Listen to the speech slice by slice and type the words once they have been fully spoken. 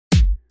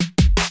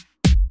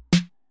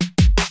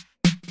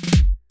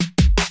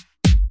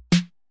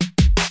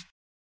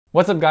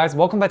What's up guys,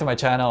 welcome back to my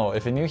channel.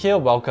 If you're new here,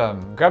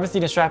 welcome. Grab a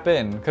seat and strap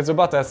in, cause we're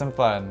about to have some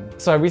fun.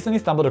 So I recently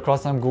stumbled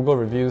across some Google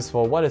reviews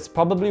for what is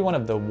probably one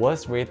of the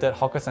worst rated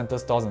hawker center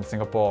stores in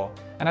Singapore.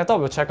 And I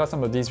thought we'll check out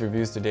some of these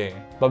reviews today.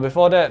 But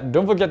before that,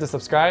 don't forget to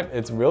subscribe,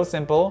 it's real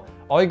simple.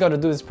 All you gotta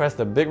do is press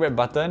the big red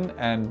button,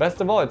 and best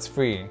of all, it's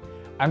free.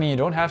 I mean, you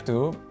don't have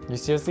to, you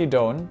seriously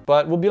don't,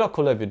 but it would be a lot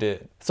cooler if you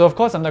did. So of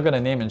course I'm not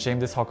gonna name and shame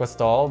this hawker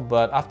stall,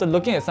 but after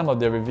looking at some of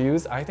their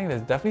reviews, I think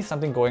there's definitely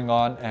something going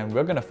on and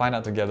we're gonna find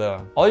out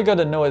together. All you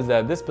gotta know is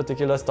that this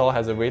particular stall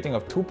has a rating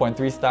of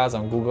 2.3 stars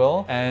on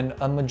Google, and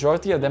a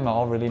majority of them are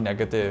all really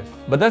negative.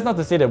 But that's not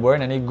to say there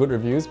weren't any good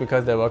reviews,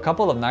 because there were a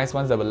couple of nice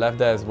ones that were left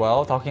there as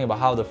well, talking about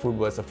how the food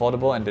was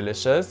affordable and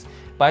delicious.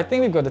 But I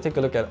think we've got to take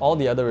a look at all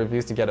the other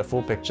reviews to get a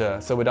full picture.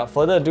 So without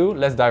further ado,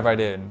 let's dive right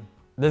in.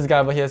 This guy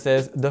over here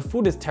says, the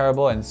food is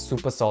terrible and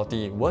super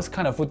salty. Worst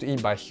kind of food to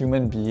eat by a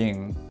human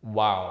being.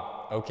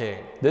 Wow. Okay,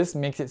 this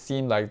makes it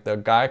seem like the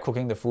guy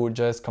cooking the food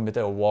just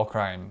committed a war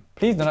crime.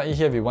 Please do not eat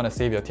here if you want to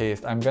save your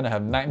taste. I'm gonna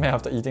have nightmare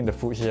after eating the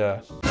food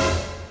here.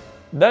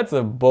 That's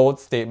a bold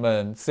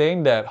statement.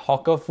 Saying that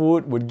hawker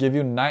food would give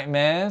you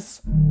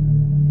nightmares?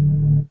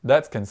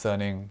 That's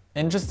concerning.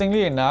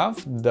 Interestingly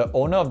enough, the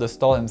owner of the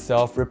stall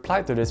himself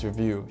replied to this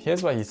review.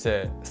 Here's what he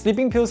said.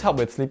 Sleeping pills help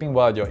with sleeping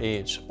well at your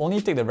age. Only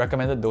take the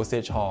recommended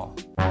dosage,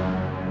 What?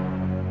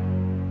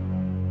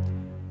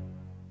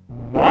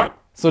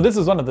 So this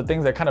is one of the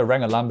things that kind of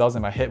rang alarm bells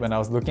in my head when I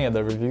was looking at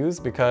the reviews,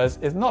 because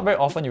it's not very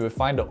often you will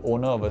find the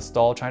owner of a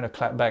stall trying to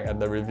clap back at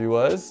the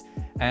reviewers.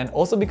 And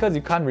also because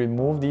you can't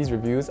remove these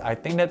reviews, I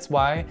think that's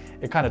why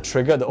it kind of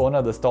triggered the owner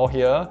of the stall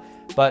here.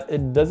 But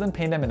it doesn't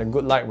paint them in a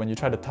good light when you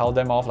try to tell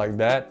them off like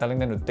that, telling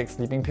them to take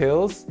sleeping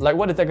pills. Like,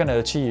 what is that gonna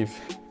achieve?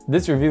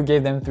 This review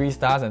gave them 3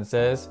 stars and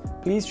says,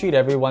 please treat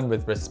everyone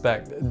with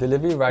respect.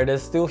 Delivery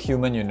riders still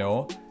human, you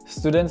know.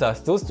 Students are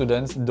still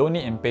students, don't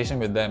need impatient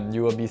with them.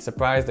 You will be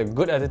surprised, a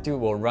good attitude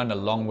will run a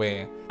long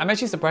way. I'm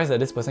actually surprised that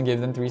this person gave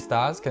them 3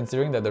 stars,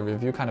 considering that the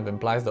review kind of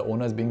implies the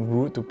owner is being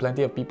rude to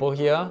plenty of people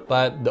here.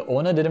 But the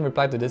owner didn't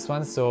reply to this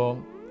one,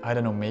 so I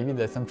don't know, maybe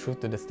there's some truth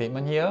to the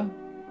statement here?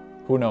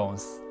 Who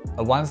knows?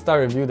 A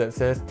 1-star review that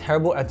says,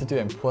 terrible attitude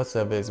and poor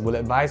service. Will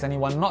advise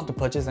anyone not to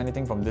purchase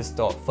anything from this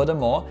store.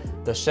 Furthermore,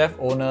 the chef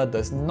owner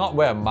does not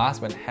wear a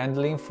mask when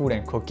handling food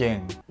and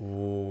cooking.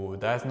 Ooh,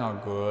 that's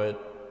not good.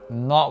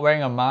 Not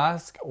wearing a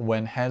mask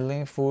when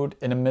handling food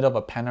in the middle of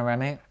a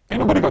panoramic? Ain't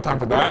nobody got time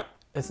for that.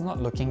 It's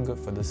not looking good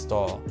for the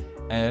store.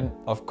 And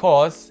of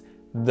course,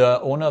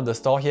 the owner of the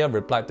store here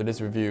replied to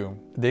this review.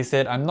 They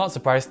said, I'm not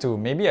surprised too.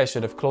 Maybe I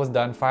should have closed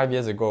down 5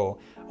 years ago.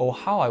 Oh,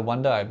 how I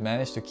wonder I've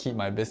managed to keep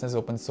my business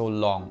open so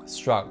long.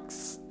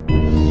 Shrugs.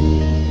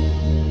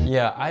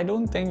 Yeah, I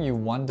don't think you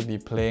want to be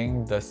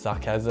playing the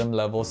sarcasm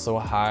level so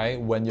high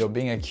when you're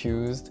being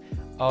accused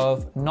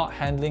of not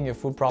handling your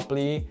food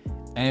properly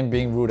and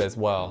being rude as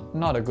well.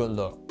 Not a good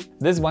look.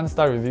 This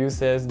 1-star review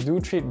says, do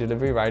treat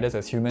delivery riders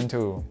as human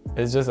too.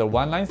 It's just a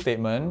 1-line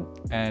statement,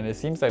 and it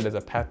seems like there's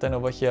a pattern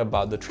over here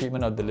about the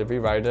treatment of delivery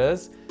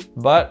riders,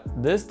 but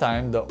this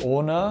time the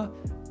owner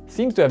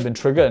seems to have been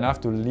triggered enough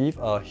to leave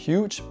a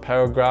huge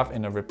paragraph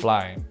in a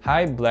reply.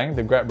 Hi blank,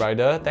 the Grab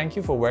rider, thank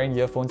you for wearing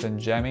earphones and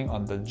jamming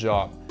on the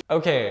job.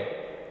 Okay,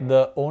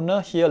 the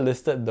owner here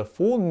listed the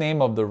full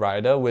name of the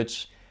rider,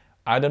 which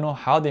I don't know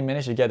how they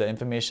managed to get the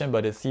information,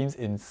 but it seems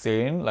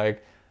insane.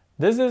 Like,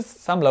 this is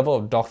some level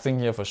of doxing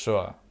here for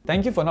sure.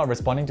 Thank you for not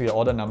responding to your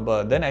order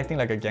number, then acting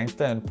like a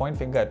gangster and point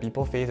finger at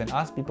people's face and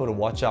ask people to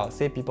watch out,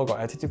 say people got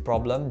attitude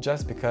problem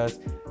just because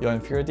your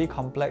inferiority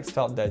complex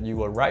felt that you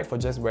were right for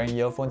just wearing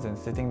earphones and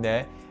sitting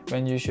there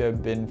when you should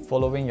have been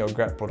following your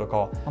Grab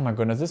protocol. Oh my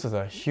goodness, this was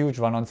a huge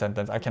run-on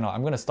sentence. I cannot.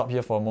 I'm gonna stop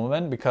here for a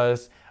moment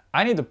because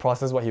I need to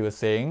process what he was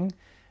saying.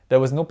 There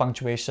was no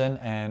punctuation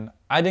and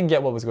I didn't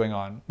get what was going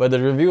on. But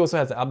the review also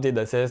has an update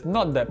that says,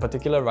 not that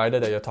particular rider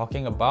that you're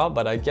talking about,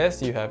 but I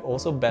guess you have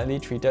also badly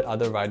treated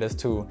other riders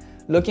too.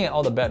 Looking at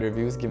all the bad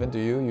reviews given to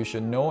you, you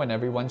should know, and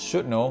everyone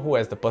should know, who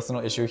has the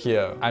personal issue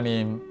here. I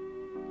mean,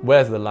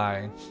 where's the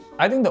lie?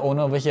 I think the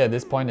owner over here at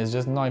this point is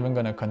just not even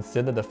going to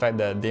consider the fact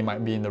that they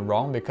might be in the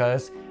wrong,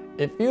 because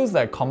it feels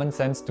like common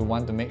sense to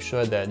want to make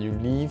sure that you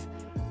leave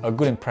a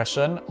good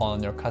impression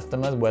on your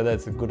customers, whether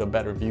it's a good or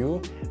bad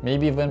review.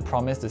 Maybe even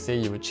promise to say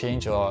you would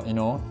change or,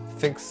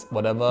 fix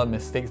whatever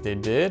mistakes they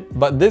did.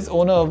 But this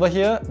owner over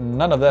here,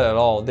 none of that at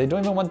all. They don't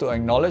even want to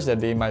acknowledge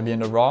that they might be in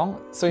the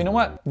wrong. So you know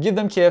what? Give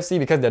them KFC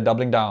because they're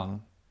doubling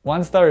down.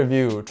 1-star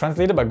review,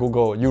 translated by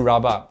Google, you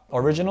rabak.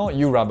 Original,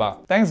 you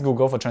rabak. Thanks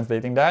Google for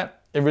translating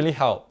that. It really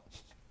helped.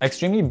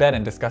 Extremely bad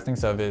and disgusting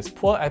service.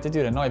 Poor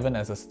attitude, and not even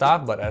as a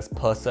staff but as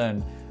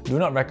person. Do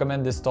not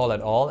recommend this stall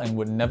at all and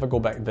would never go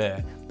back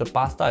there. The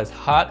pasta is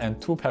hard and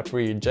too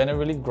peppery,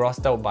 generally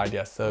grossed out by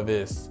their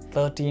service.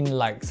 13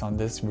 likes on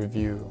this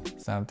review.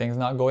 Something's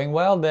not going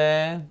well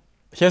there.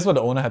 Here's what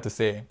the owner had to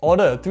say.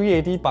 Order a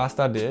 380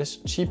 pasta dish,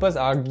 cheapest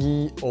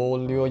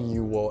YEOLO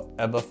you will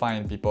ever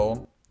find,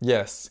 people.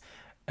 Yes,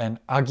 an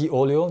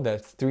YEOLO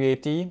that's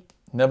 380,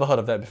 never heard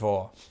of that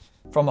before.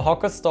 From a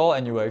hawker stall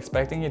and you were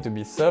expecting it to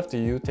be served to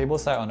you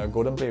tableside on a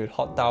golden plate with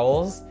hot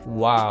towels.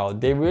 Wow,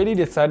 they really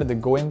decided to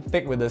go in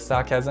thick with the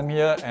sarcasm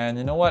here, and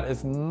you know what?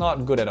 It's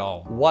not good at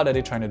all. What are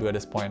they trying to do at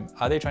this point?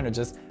 Are they trying to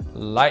just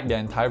light their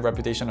entire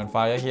reputation on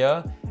fire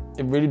here?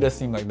 It really does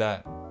seem like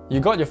that. You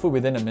got your food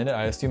within a minute,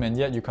 I assume, and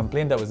yet you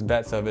complained that was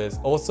bad service.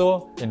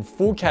 Also, in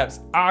full caps,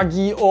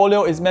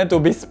 YEOLO is meant to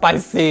be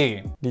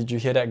spicy. Did you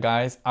hear that,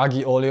 guys?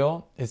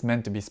 YEOLO is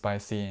meant to be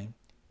spicy.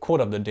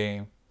 Quote of the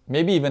day.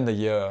 Maybe even the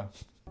year.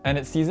 And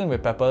it's seasoned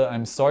with pepper.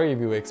 I'm sorry if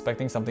you were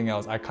expecting something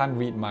else. I can't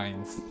read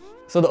minds.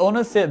 So the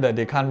owner said that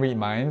they can't read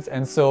minds,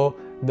 and so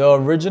the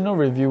original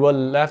reviewer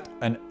left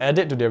an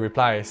edit to their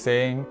reply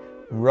saying,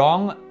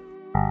 wrong.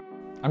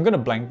 I'm gonna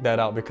blank that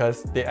out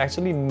because they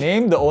actually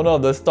named the owner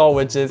of the store,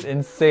 which is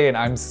insane.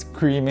 I'm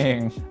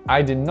screaming.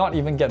 I did not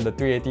even get the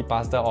 380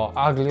 pasta or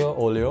aglio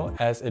olio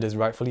as it is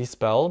rightfully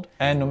spelled.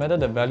 And no matter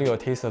the value or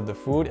taste of the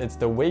food, it's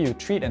the way you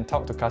treat and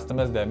talk to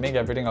customers that make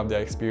everything of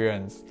their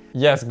experience.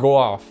 Yes, go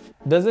off.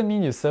 Doesn't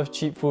mean you serve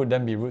cheap food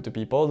then be rude to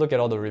people. Look at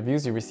all the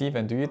reviews you receive,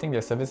 and do you think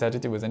their service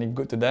attitude was any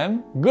good to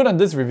them? Good on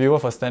this reviewer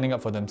for standing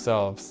up for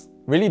themselves.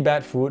 Really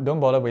bad food, don't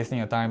bother wasting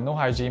your time, no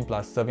hygiene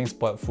plus serving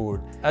spoiled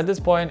food. At this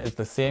point, it's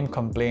the same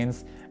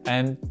complaints,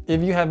 and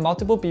if you have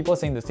multiple people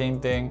saying the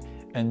same thing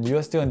and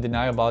you're still in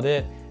denial about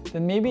it,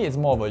 then maybe it's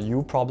more of a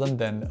you problem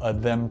than a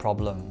them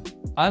problem.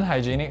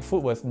 Unhygienic,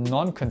 food was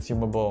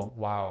non-consumable.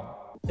 Wow.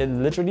 It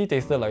literally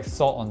tasted like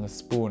salt on a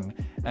spoon,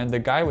 and the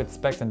guy with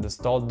specs in the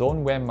stall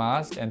don't wear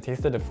masks and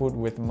tasted the food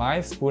with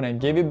my spoon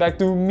and gave it back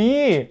to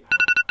me.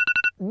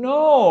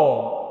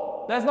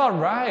 No, that's not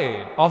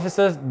right.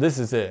 Officers, this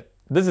is it.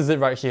 This is it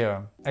right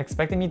here.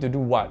 Expecting me to do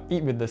what?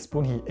 Eat with the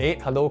spoon he ate?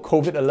 Hello,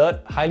 COVID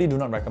alert? Highly do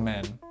not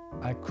recommend.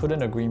 I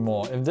couldn't agree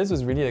more. If this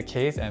was really the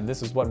case and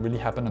this was what really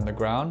happened on the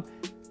ground,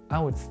 I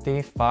would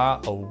stay far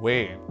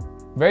away.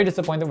 Very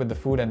disappointed with the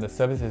food and the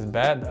service is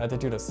bad. The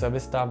attitude of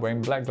service staff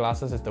wearing black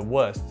glasses is the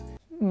worst.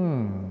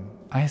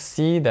 I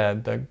see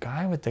that the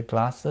guy with the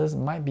glasses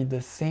might be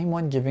the same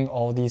one giving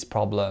all these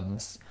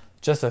problems.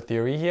 Just a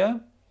theory here,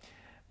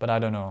 but I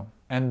don't know.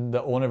 And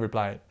the owner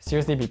replied,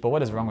 seriously people,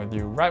 what is wrong with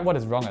you? Write what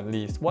is wrong at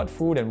least. What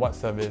food and what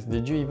service?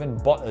 Did you even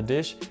bought a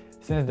dish?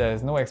 Since there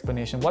is no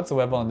explanation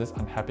whatsoever on this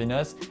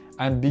unhappiness,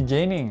 I'm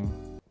beginning.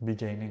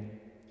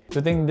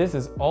 To think this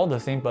is all the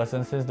same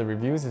person since the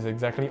reviews is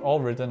exactly all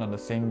written on the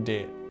same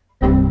date.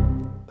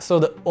 So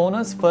the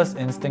owner's first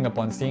instinct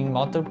upon seeing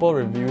multiple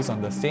reviews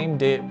on the same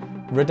date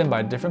written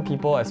by different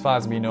people as far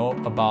as we know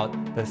about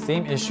the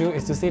same issue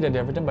is to say that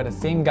they're written by the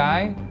same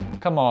guy?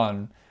 Come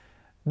on.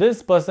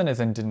 This person is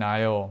in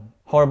denial.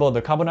 Horrible,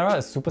 the carbonara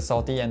is super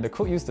salty and the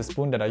cook used the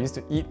spoon that I used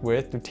to eat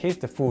with to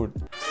taste the food.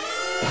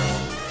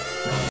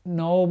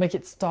 No, make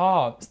it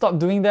stop. Stop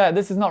doing that.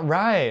 This is not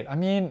right. I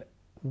mean,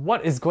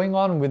 what is going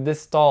on with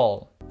this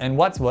stall? And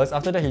what's worse,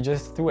 after that he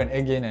just threw an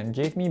egg in and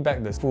gave me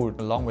back the food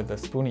along with the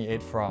spoon he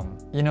ate from.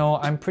 You know,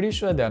 I'm pretty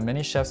sure there are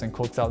many chefs and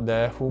cooks out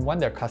there who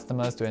want their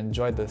customers to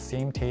enjoy the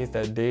same taste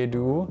that they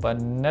do, but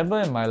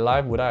never in my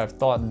life would I have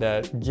thought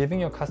that giving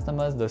your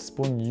customers the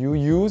spoon you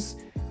use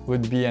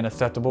would be an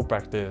acceptable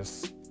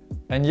practice.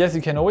 And yes,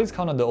 you can always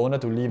count on the owner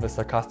to leave a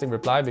sarcastic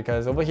reply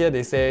because over here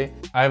they say,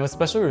 I have a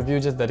special review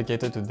just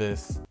dedicated to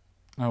this.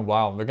 Oh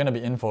wow, we're gonna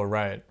be in for a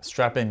ride.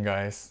 Strap in,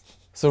 guys.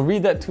 So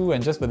read that too,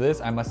 and just for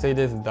this, I must say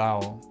this,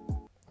 thou.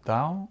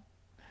 Thou?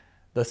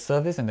 The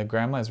service and the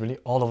grammar is really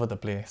all over the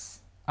place.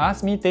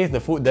 Ask me taste the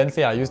food, then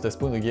say I used the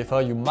spoon to give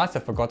her. You must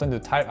have forgotten to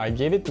type I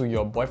gave it to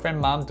your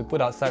boyfriend mom to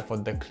put outside for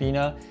the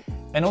cleaner.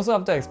 And also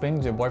after explaining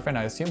to your boyfriend,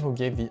 I assume who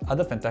gave the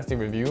other fantastic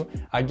review,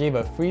 I gave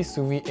a free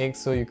sous vide egg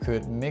so you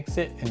could mix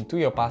it into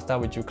your pasta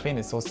which you claim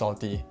is so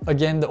salty.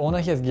 Again, the owner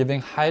here is giving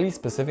highly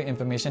specific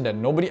information that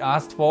nobody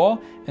asked for.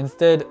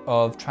 Instead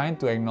of trying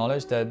to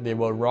acknowledge that they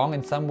were wrong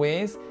in some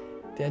ways,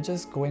 they're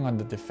just going on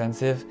the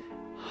defensive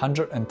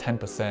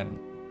 110%.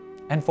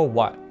 And for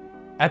what?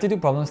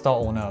 Attitude problem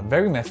stall owner,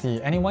 very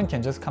messy, anyone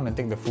can just come and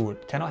take the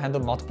food, cannot handle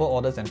multiple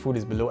orders and food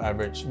is below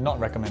average, not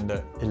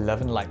recommended,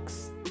 11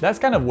 likes. That's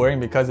kind of worrying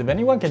because if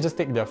anyone can just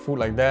take their food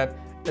like that,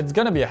 it's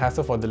gonna be a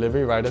hassle for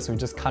delivery riders who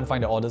just can't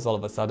find their orders all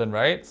of a sudden,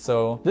 right?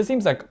 So this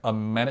seems like a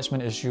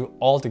management issue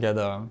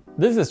altogether.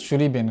 This has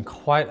truly been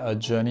quite a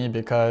journey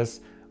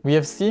because we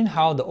have seen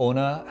how the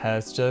owner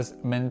has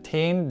just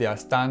maintained their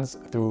stance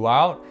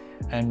throughout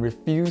and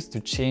refused to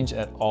change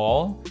at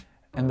all.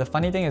 And the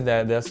funny thing is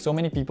that there are so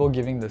many people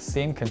giving the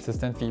same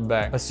consistent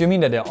feedback,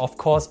 assuming that they're of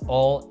course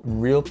all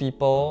real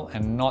people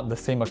and not the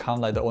same account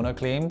like the owner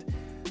claimed.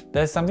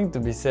 There's something to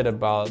be said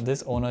about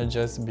this owner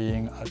just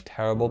being a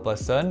terrible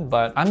person,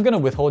 but I'm gonna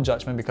withhold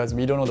judgment because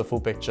we don't know the full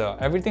picture.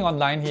 Everything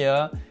online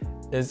here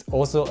is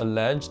also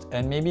alleged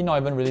and maybe not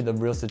even really the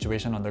real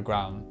situation on the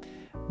ground.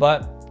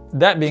 But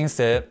that being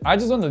said, I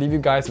just want to leave you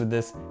guys with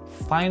this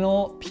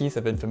final piece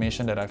of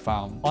information that I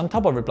found. On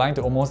top of replying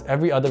to almost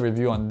every other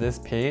review on this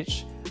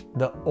page,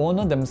 the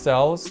owner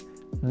themselves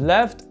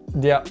left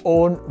their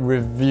own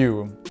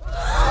review.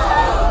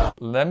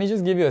 Let me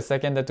just give you a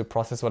second there to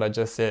process what I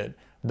just said.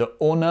 The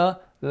owner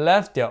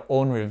left their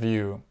own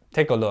review.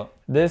 Take a look.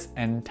 This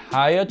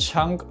entire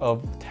chunk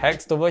of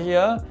text over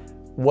here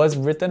was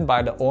written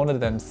by the owner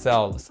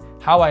themselves.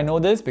 How I know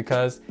this?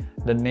 Because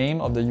the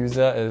name of the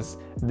user is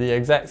the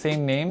exact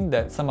same name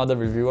that some other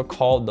reviewer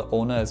called the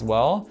owner as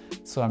well.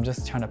 So I'm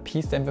just trying to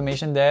piece the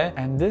information there.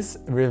 And this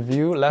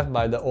review left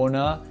by the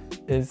owner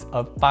is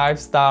a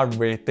 5-star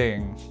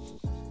rating.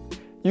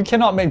 You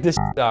cannot make this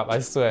shit up, I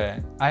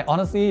swear. I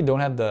honestly don't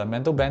have the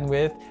mental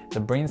bandwidth,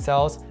 the brain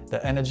cells,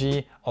 the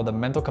energy, or the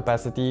mental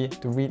capacity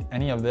to read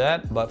any of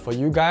that. But for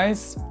you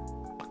guys,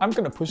 I'm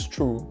gonna push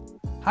through.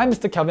 Hi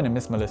Mr. Kelvin and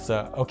Miss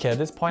Melissa. Okay, at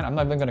this point, I'm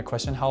not even going to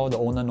question how the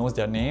owner knows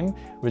their name,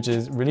 which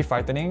is really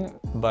frightening,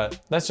 but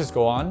let's just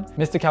go on.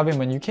 Mr. Kelvin,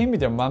 when you came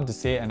with your mom to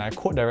say, and I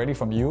quote directly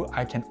from you,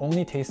 "I can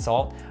only taste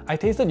salt," I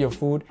tasted your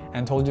food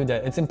and told you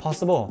that it's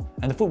impossible,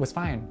 and the food was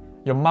fine.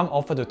 Your mum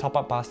offered to top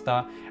up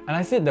pasta, and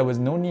I said there was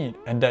no need,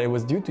 and that it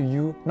was due to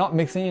you not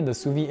mixing in the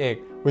sous vide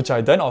egg, which I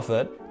then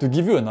offered to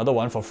give you another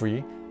one for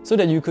free, so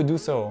that you could do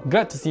so.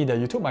 Glad to see that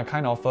you took my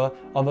kind offer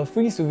of a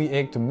free sous vide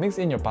egg to mix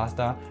in your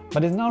pasta,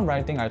 but is now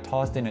writing I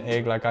tossed in an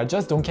egg like I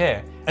just don't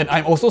care. And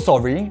I'm also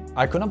sorry,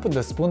 I could not put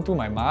the spoon through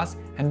my mask,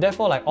 and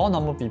therefore, like all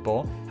normal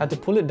people, had to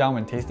pull it down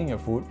when tasting your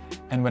food,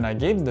 and when I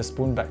gave the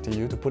spoon back to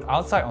you to put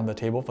outside on the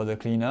table for the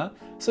cleaner,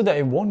 so that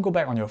it won't go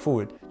back on your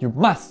food, you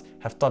must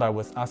have thought I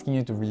was asking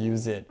you to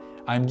reuse it.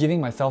 I'm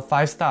giving myself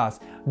 5 stars,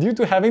 due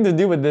to having to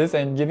deal with this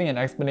and giving an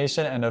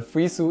explanation and a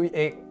free sous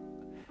egg.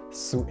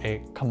 Sous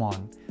egg, come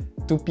on.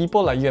 To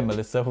people like you and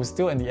Melissa who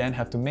still in the end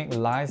have to make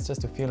lies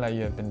just to feel like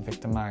you have been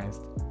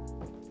victimized.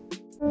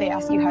 They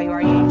ask you how you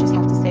are, you just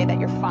have to say that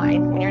you're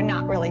fine when you're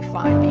not really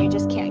fine, but you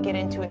just can't get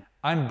into it.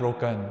 I'm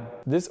broken.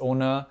 This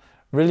owner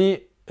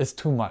really is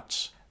too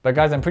much. But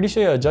guys, I'm pretty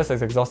sure you're just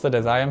as exhausted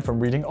as I am from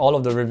reading all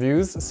of the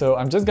reviews, so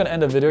I'm just gonna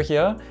end the video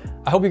here.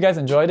 I hope you guys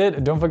enjoyed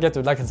it. Don't forget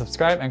to like and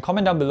subscribe and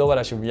comment down below what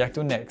I should react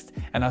to next.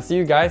 And I'll see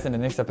you guys in the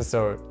next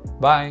episode.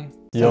 Bye!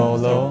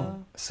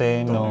 YOLO,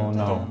 say no,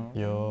 no.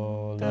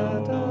 YOLO.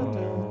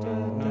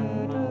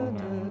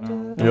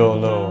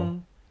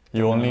 YOLO.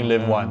 You only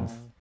live once.